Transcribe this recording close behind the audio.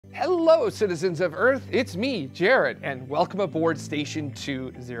Hello, citizens of Earth, it's me, Jared, and welcome aboard Station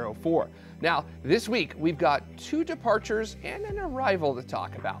 204. Now, this week, we've got 2 departures and an arrival to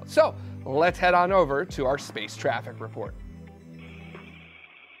talk about. So, let's head on over to our space traffic report.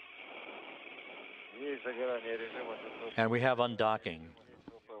 And we have undocking.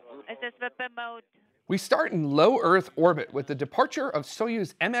 Mode. We start in low Earth orbit with the departure of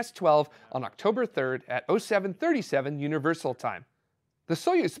Soyuz MS-12 on October 3rd at 0737 Universal Time. The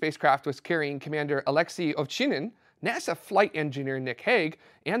Soyuz spacecraft was carrying Commander Alexei Ovchinin, NASA flight engineer Nick Hague,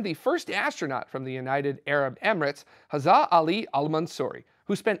 and the first astronaut from the United Arab Emirates, Hazza Ali Al-Mansouri,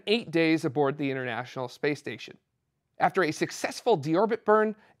 who spent 8 days aboard the International Space Station. After a successful deorbit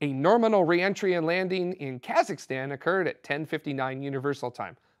burn, a nominal re-entry and landing in Kazakhstan occurred at 10:59 Universal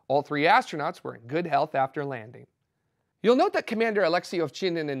Time. All 3 astronauts were in good health after landing. You'll note that Commander Alexei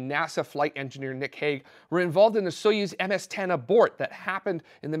Ovchinin and NASA flight engineer Nick Hague were involved in the Soyuz MS-10 abort that happened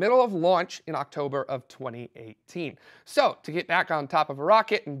in the middle of launch in October of 2018. So, to get back on top of a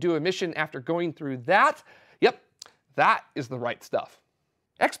rocket and do a mission after going through that, yep, that is the right stuff.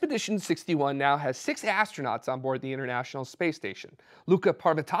 Expedition 61 now has 6 astronauts on board the International Space Station. Luca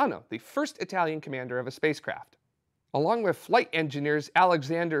Parmitano, the first Italian commander of a spacecraft, along with flight engineers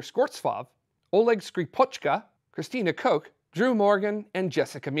Alexander Skvortsov, Oleg Skripochka, Christina Koch, Drew Morgan, and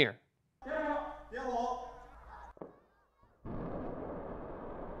Jessica Meir.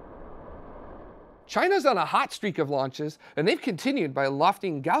 China's on a hot streak of launches, and they've continued by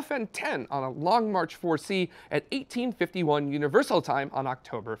lofting Gaofen 10 on a Long March 4C at 1851 Universal Time on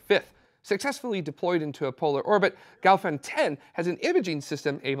October 5th. Successfully deployed into a polar orbit, Gaofen 10 has an imaging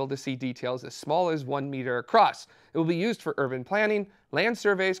system able to see details as small as 1 meter across. It will be used for urban planning, land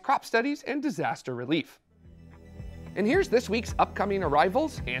surveys, crop studies, and disaster relief. And here's this week's upcoming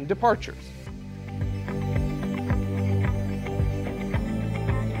arrivals and departures.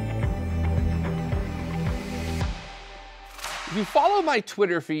 If you follow my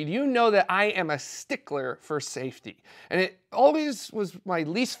Twitter feed, you know that I am a stickler for safety. And it always was my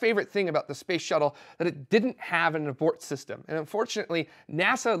least favorite thing about the space shuttle that it didn't have an abort system. And unfortunately,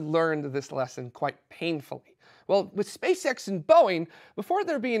 NASA learned this lesson quite painfully. Well, with SpaceX and Boeing, before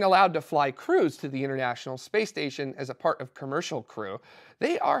they're being allowed to fly crews to the International Space Station as a part of commercial crew,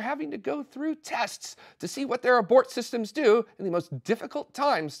 they are having to go through tests to see what their abort systems do in the most difficult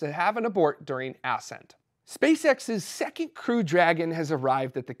times to have an abort during ascent. SpaceX's second Crew Dragon has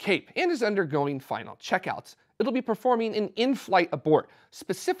arrived at the Cape and is undergoing final checkouts. It'll be performing an in-flight abort,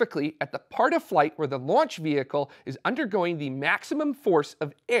 specifically at the part of flight where the launch vehicle is undergoing the maximum force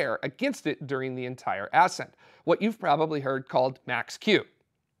of air against it during the entire ascent, what you've probably heard called Max Q.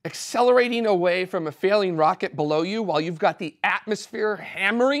 Accelerating away from a failing rocket below you while you've got the atmosphere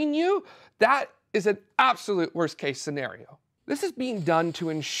hammering you, that is an absolute worst-case scenario. This is being done to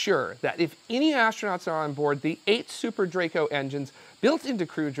ensure that if any astronauts are on board, the 8 Super Draco engines built into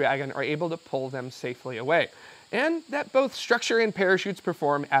Crew Dragon are able to pull them safely away, and that both structure and parachutes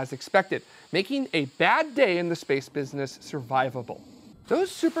perform as expected, making a bad day in the space business survivable.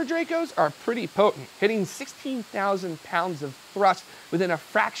 Those Super Dracos are pretty potent, hitting 16,000 pounds of thrust within a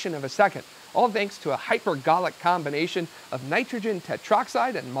fraction of a second, all thanks to a hypergolic combination of nitrogen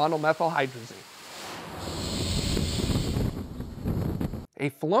tetroxide and monomethyl hydrazine. A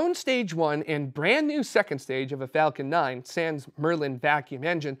flown Stage 1 and brand new second stage of a Falcon 9 sans Merlin vacuum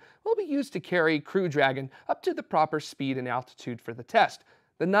engine will be used to carry Crew Dragon up to the proper speed and altitude for the test.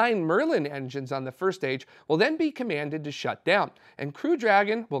 The 9 Merlin engines on the first stage will then be commanded to shut down, and Crew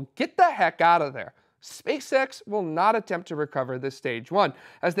Dragon will get the heck out of there. SpaceX will not attempt to recover this Stage 1,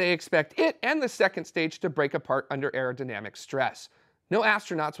 as they expect it and the second stage to break apart under aerodynamic stress. No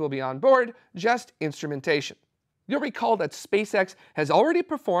astronauts will be on board, just instrumentation. You'll recall that SpaceX has already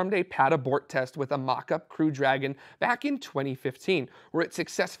performed a pad abort test with a mock-up Crew Dragon back in 2015, where it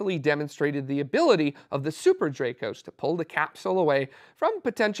successfully demonstrated the ability of the Super Dracos to pull the capsule away from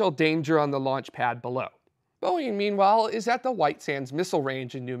potential danger on the launch pad below. Boeing, meanwhile, is at the White Sands Missile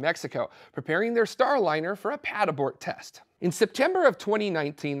Range in New Mexico, preparing their Starliner for a pad abort test. In September of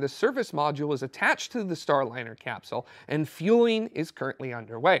 2019, the service module was attached to the Starliner capsule, and fueling is currently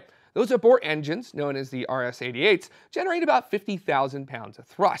underway. Those abort engines, known as the RS-88s, generate about 50,000 pounds of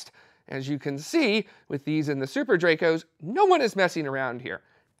thrust. As you can see, with these and the Super Dracos, no one is messing around here.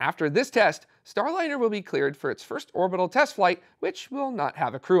 After this test, Starliner will be cleared for its first orbital test flight, which will not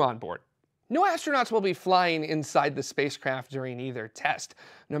have a crew on board. No astronauts will be flying inside the spacecraft during either test,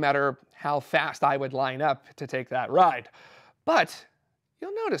 no matter how fast I would line up to take that ride. But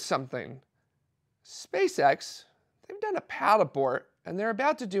you'll notice something. SpaceX, they've done a pad abort, and they're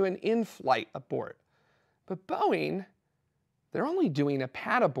about to do an in-flight abort. But Boeing, they're only doing a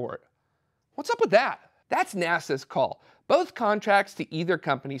pad abort. What's up with that? That's NASA's call. Both contracts to either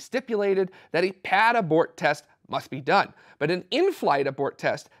company stipulated that a pad abort test must be done, but an in-flight abort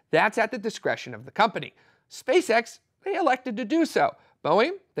test, that's at the discretion of the company. SpaceX, they elected to do so.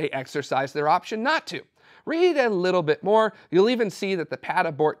 Boeing, they exercised their option not to. Read a little bit more, you'll even see that the pad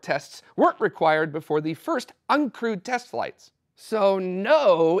abort tests weren't required before the first uncrewed test flights. So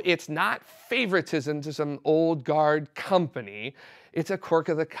no, it's not favoritism to some old guard company. It's a quirk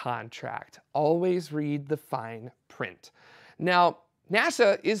of the contract. Always read the fine print. Now,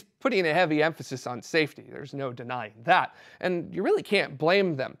 NASA is putting a heavy emphasis on safety. There's no denying that. And you really can't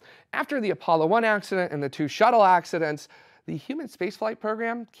blame them. After the Apollo 1 accident and the 2 shuttle accidents, the human spaceflight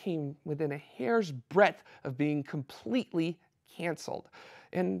program came within a hair's breadth of being completely canceled.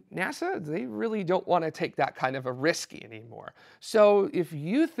 And NASA, they really don't want to take that kind of a risk anymore. So if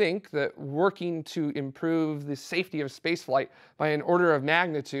you think that working to improve the safety of spaceflight by an order of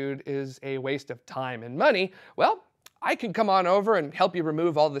magnitude is a waste of time and money, well, I can come on over and help you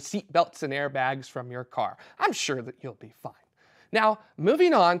remove all the seat belts and airbags from your car. I'm sure that you'll be fine. Now,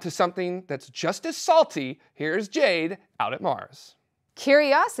 moving on to something that's just as salty, here's Jade out at Mars.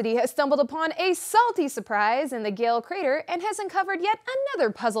 Curiosity has stumbled upon a salty surprise in the Gale crater and has uncovered yet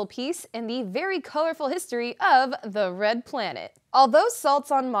another puzzle piece in the very colorful history of the Red Planet. Although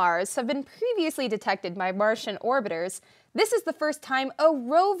salts on Mars have been previously detected by Martian orbiters, this is the first time a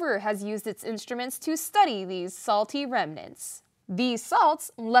rover has used its instruments to study these salty remnants. These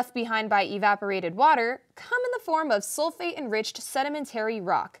salts, left behind by evaporated water, come in the form of sulfate-enriched sedimentary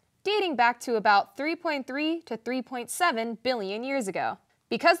rock, dating back to about 3.3 to 3.7 billion years ago.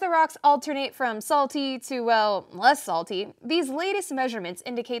 Because the rocks alternate from salty to, well, less salty, these latest measurements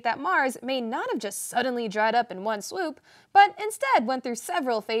indicate that Mars may not have just suddenly dried up in one swoop, but instead went through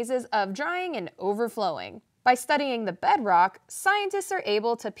several phases of drying and overflowing. By studying the bedrock, scientists are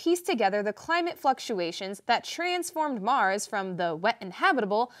able to piece together the climate fluctuations that transformed Mars from the wet and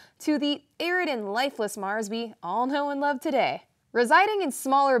habitable to the arid and lifeless Mars we all know and love today. Residing in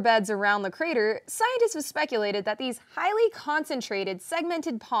smaller beds around the crater, scientists have speculated that these highly concentrated,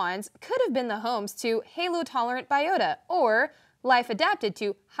 segmented ponds could have been the homes to halo-tolerant biota, or life adapted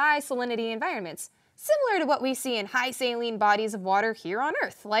to high salinity environments, similar to what we see in high saline bodies of water here on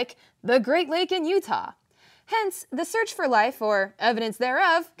Earth, like the Great Lake in Utah. Hence, the search for life, or evidence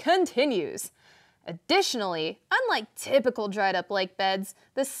thereof, continues. Additionally, unlike typical dried-up lake beds,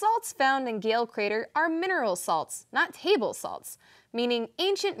 the salts found in Gale crater are mineral salts, not table salts, meaning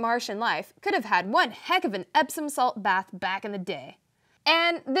ancient Martian life could have had one heck of an Epsom salt bath back in the day.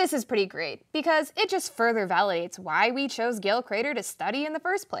 And this is pretty great, because it just further validates why we chose Gale crater to study in the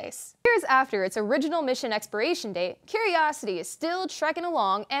first place. Years after its original mission expiration date, Curiosity is still trekking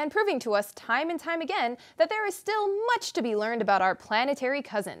along and proving to us time and time again that there is still much to be learned about our planetary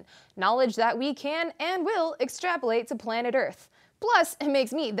cousin, knowledge that we can and will extrapolate to planet Earth. Plus, it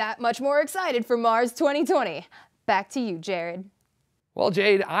makes me that much more excited for Mars 2020. Back to you, Jared. Well,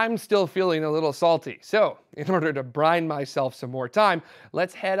 Jade, I'm still feeling a little salty. So, in order to brine myself some more time,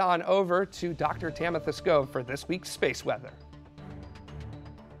 let's head on over to Dr. Tamitha Skov for this week's space weather.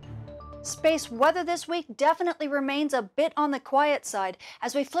 Space weather this week definitely remains a bit on the quiet side.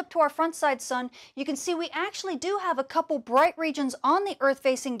 As we flip to our front side sun, you can see we actually do have a couple bright regions on the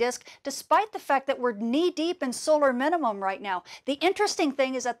Earth-facing disk, despite the fact that we're knee-deep in solar minimum right now. The interesting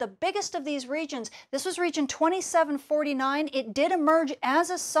thing is that the biggest of these regions, this was region 2749, it did emerge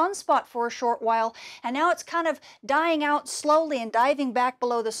as a sunspot for a short while, and now it's kind of dying out slowly and diving back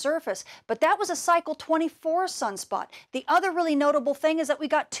below the surface. But that was a cycle 24 sunspot. The other really notable thing is that we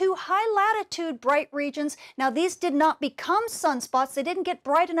got two high latitude bright regions. Now these did not become sunspots. They didn't get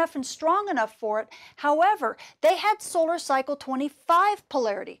bright enough and strong enough for it. However, they had solar cycle 25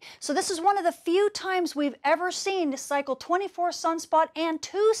 polarity. So this is one of the few times we've ever seen cycle 24 sunspot and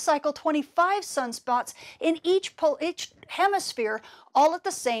two cycle 25 sunspots in each hemisphere all at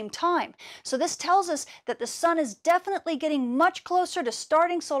the same time. So this tells us that the sun is definitely getting much closer to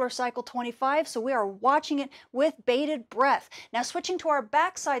starting solar cycle 25, so we are watching it with bated breath. Now switching to our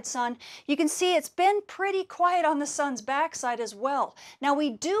backside sun, you can see it's been pretty quiet on the sun's backside as well. Now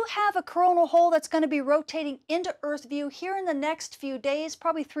we do have a coronal hole that's going to be rotating into Earth view here in the next few days,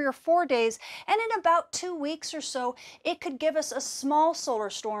 probably 3 or 4 days, and in about 2 weeks or so, it could give us a small solar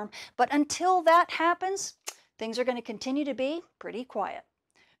storm. But until that happens, things are going to continue to be pretty quiet.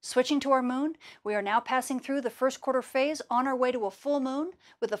 Switching to our moon, we are now passing through the first quarter phase on our way to a full moon,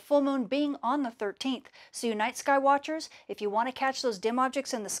 with the full moon being on the 13th. So you night sky watchers, if you want to catch those dim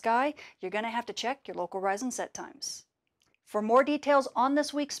objects in the sky, you're going to have to check your local rise and set times. For more details on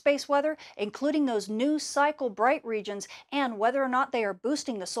this week's space weather, including those new cycle bright regions and whether or not they are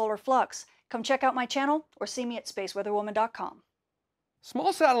boosting the solar flux, come check out my channel or see me at spaceweatherwoman.com.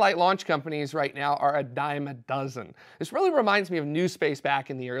 Small satellite launch companies right now are a dime a dozen. This really reminds me of New Space back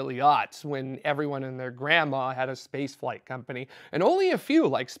in the early aughts, when everyone and their grandma had a spaceflight company, and only a few,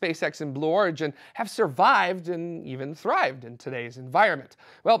 like SpaceX and Blue Origin, have survived and even thrived in today's environment.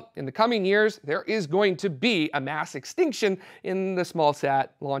 Well, in the coming years, there is going to be a mass extinction in the small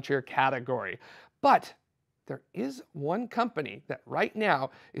sat launcher category. But there is one company that right now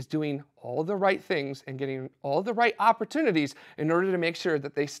is doing all the right things and getting all the right opportunities in order to make sure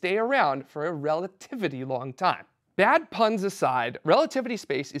that they stay around for a relatively long time. Bad puns aside, Relativity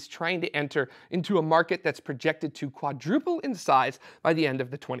Space is trying to enter into a market that's projected to quadruple in size by the end of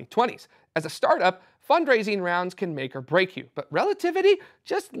the 2020s. As a startup, fundraising rounds can make or break you, but Relativity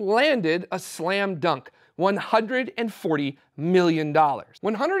just landed a slam dunk. $140 million.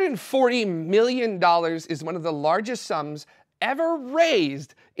 $140 million is one of the largest sums ever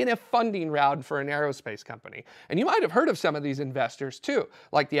raised in a funding round for an aerospace company. And you might have heard of some of these investors too,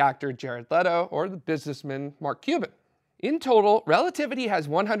 like the actor Jared Leto or the businessman Mark Cuban. In total, Relativity has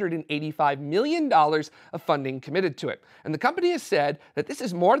 $185 million of funding committed to it, and the company has said that this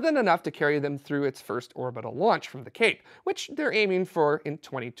is more than enough to carry them through its first orbital launch from the Cape, which they're aiming for in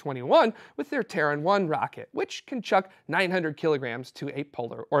 2021 with their Terran 1 rocket, which can chuck 900 kilograms to a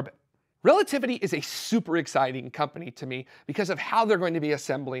polar orbit. Relativity is a super exciting company to me because of how they're going to be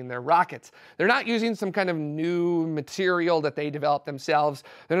assembling their rockets. They're not using some kind of new material that they developed themselves.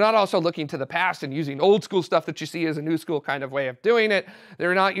 They're not also looking to the past and using old school stuff that you see as a new school kind of way of doing it.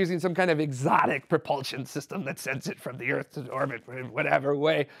 They're not using some kind of exotic propulsion system that sends it from the Earth to orbit in whatever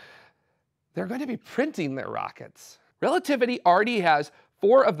way. They're going to be printing their rockets. Relativity already has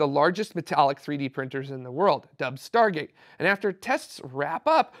 4 of the largest metallic 3D printers in the world, dubbed Stargate, and after tests wrap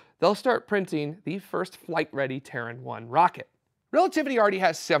up, they'll start printing the first flight-ready Terran 1 rocket. Relativity already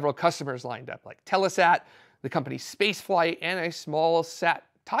has several customers lined up, like Telesat, the company Spaceflight, and a small sat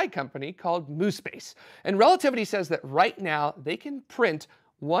Thai company called MooSpace. And Relativity says that right now they can print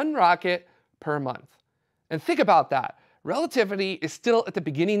 1 rocket per month. And think about that. Relativity is still at the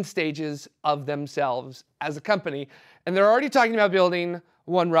beginning stages of themselves as a company, and they're already talking about building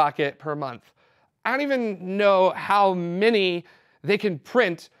 1 rocket per month. I don't even know how many they can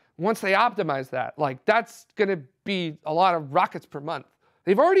print once they optimize that. Like, that's gonna be a lot of rockets per month.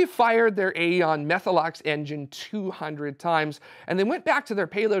 They've already fired their Aeon Methalox engine 200 times, and they went back to their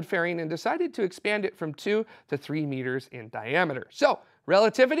payload fairing and decided to expand it from 2 to 3 meters in diameter. So,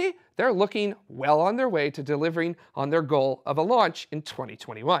 Relativity, they're looking well on their way to delivering on their goal of a launch in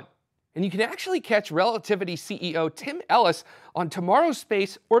 2021. And you can actually catch Relativity CEO Tim Ellis on tomorrow's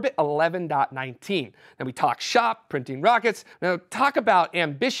Space Orbit 11.19. Now we talk shop, printing rockets, now talk about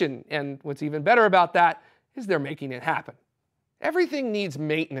ambition, and what's even better about that is they're making it happen. Everything needs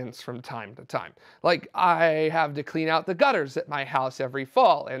maintenance from time to time. Like, I have to clean out the gutters at my house every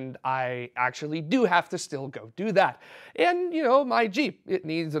fall, and I actually do have to still go do that. And, you know, my Jeep, it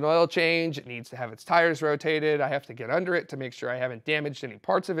needs an oil change, it needs to have its tires rotated, I have to get under it to make sure I haven't damaged any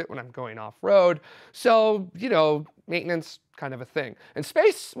parts of it when I'm going off-road. So, you know, maintenance, kind of a thing. And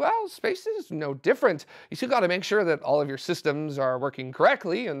space, well, space is no different. You still got to make sure that all of your systems are working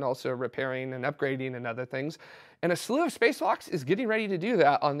correctly and also repairing and upgrading and other things. And a slew of spacewalks is getting ready to do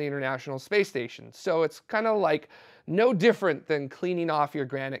that on the International Space Station. So it's kind of like no different than cleaning off your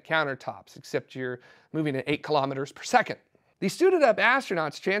granite countertops, except you're moving at 8 kilometers per second. These suited-up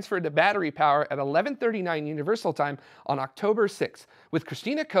astronauts transferred to battery power at 11:39 Universal Time on October 6th, with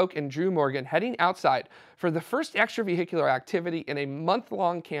Christina Koch and Drew Morgan heading outside for the first extravehicular activity in a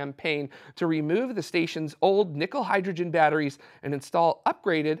month-long campaign to remove the station's old nickel-hydrogen batteries and install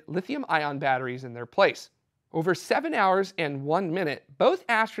upgraded lithium-ion batteries in their place. Over 7 hours and 1 minute, both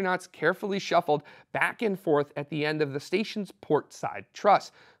astronauts carefully shuffled back and forth at the end of the station's port side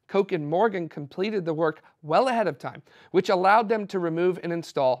truss. Koch and Morgan completed the work well ahead of time, which allowed them to remove and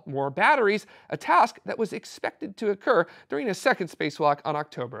install more batteries, a task that was expected to occur during a second spacewalk on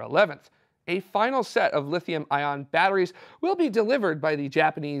October 11th. A final set of lithium-ion batteries will be delivered by the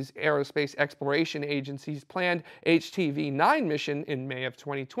Japanese Aerospace Exploration Agency's planned HTV-9 mission in May of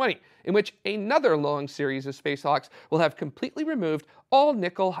 2020, in which another long series of spacewalks will have completely removed all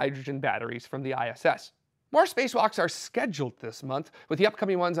nickel-hydrogen batteries from the ISS. More spacewalks are scheduled this month, with the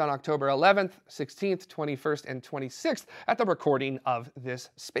upcoming ones on October 11th, 16th, 21st, and 26th at the recording of this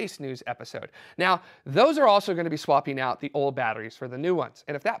Space News episode. Now, those are also going to be swapping out the old batteries for the new ones.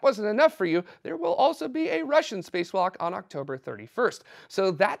 And if that wasn't enough for you, there will also be a Russian spacewalk on October 31st.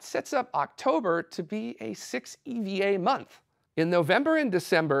 So that sets up October to be a 6 EVA month. In November and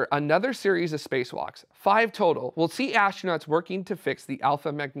December, another series of spacewalks, 5 total, will see astronauts working to fix the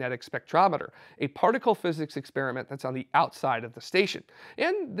alpha magnetic spectrometer, a particle physics experiment that's on the outside of the station.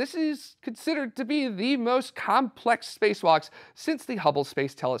 And this is considered to be the most complex spacewalks since the Hubble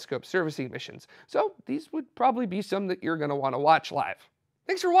Space Telescope servicing missions. So these would probably be some that you're going to want to watch live.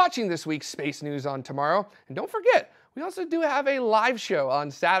 Thanks for watching this week's Space News on Tomorrow. And don't forget, we also do have a live show on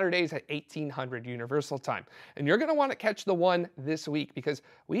Saturdays at 1800 Universal Time. And you're going to want to catch the one this week because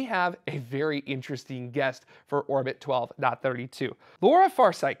we have a very interesting guest for Orbit 12.32. Laura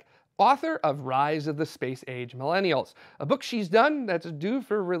Farsyke, author of Rise of the Space Age Millennials, a book she's done that's due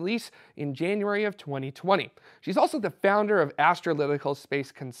for release in January of 2020. She's also the founder of Astrolytical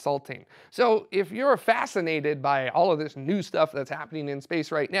Space Consulting. So if you're fascinated by all of this new stuff that's happening in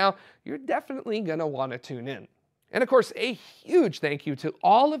space right now, you're definitely going to want to tune in. And of course, a huge thank you to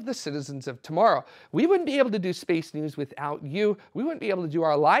all of the citizens of tomorrow. We wouldn't be able to do Space News without you. We wouldn't be able to do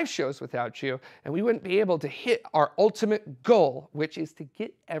our live shows without you. And we wouldn't be able to hit our ultimate goal, which is to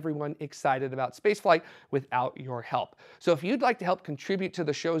get everyone excited about spaceflight without your help. So if you'd like to help contribute to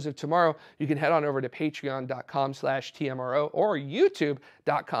the shows of tomorrow, you can head on over to patreon.com/TMRO or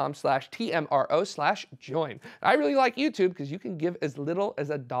youtube.com/TMRO/join. I really like YouTube because you can give as little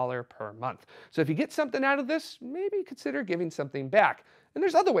as $1 per month. So if you get something out of this, maybe consider giving something back. And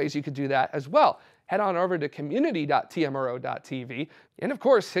there's other ways you could do that as well. Head on over to community.tmro.tv. And of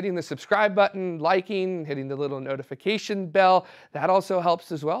course, hitting the subscribe button, liking, hitting the little notification bell, that also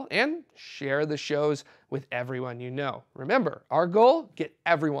helps as well. And share the shows with everyone you know. Remember, our goal, get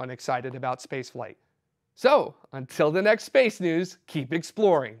everyone excited about spaceflight. So, until the next Space News, keep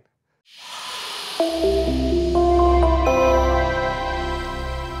exploring.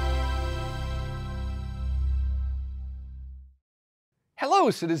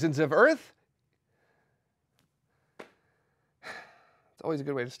 Hello, citizens of Earth. It's always a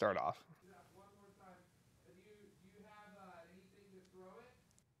good way to start off.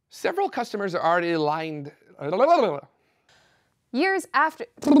 Several customers are already lined. Years after.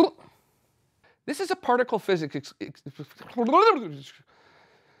 This is a particle physics.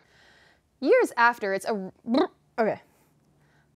 Years after, it's a. Okay.